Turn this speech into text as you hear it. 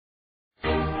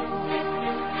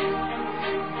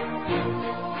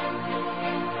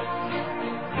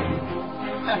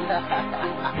Yeah.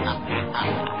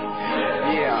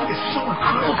 It's so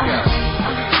incredible.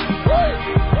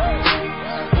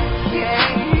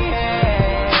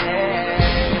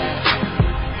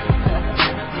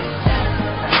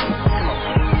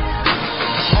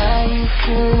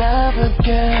 Love a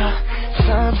girl,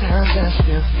 sometimes I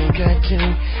still think I do.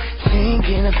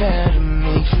 Thinking about it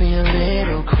makes me a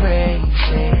little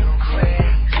crazy.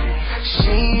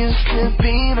 She used to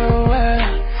be my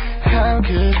world. How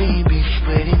could we be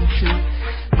split in two?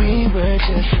 We were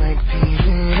just like peas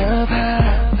in a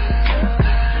pod.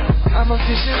 I'm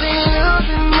officially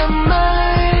losing my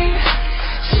mind,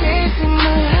 chasing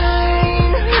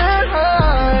behind her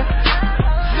heart.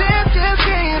 This just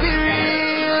can't be real.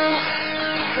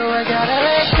 So I gotta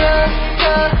let go,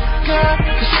 cause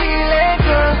she let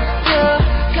go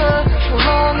so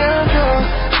long ago,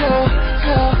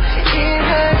 it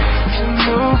hurts to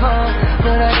move on,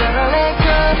 but I gotta let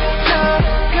go,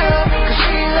 cause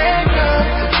she let go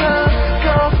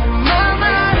from my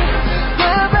mind,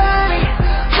 my body,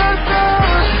 my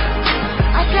soul.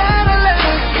 I gotta let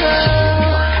it go.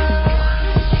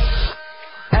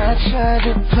 I tried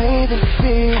to play the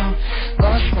field,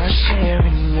 lost my share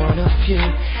in one of few.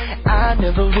 I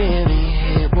never really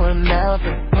hit one out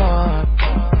the park.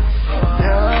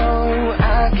 No,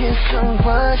 I guess I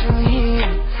wasn't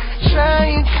here,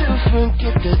 trying to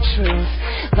forget the truth.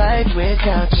 Life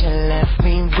without you left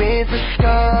me with a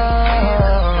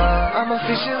scar. I'm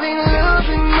officially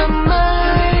losing my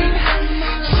mind,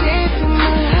 chasing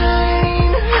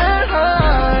behind her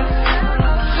heart.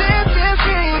 This just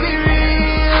can't be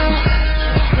real.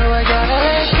 So I gotta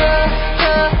let go,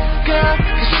 cause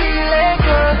she let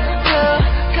go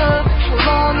so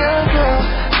long ago,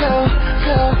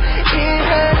 it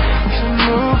hurts to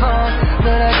move on,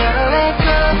 but I gotta let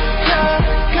go,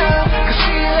 cause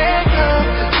she let go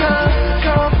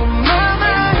from my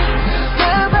mind,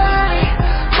 my body,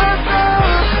 my soul.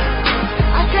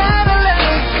 I gotta let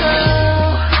it go.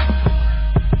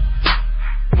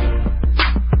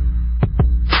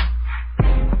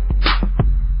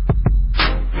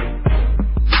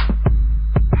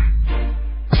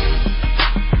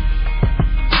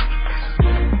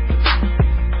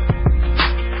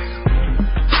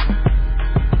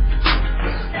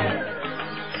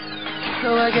 So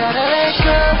I gotta let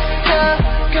go,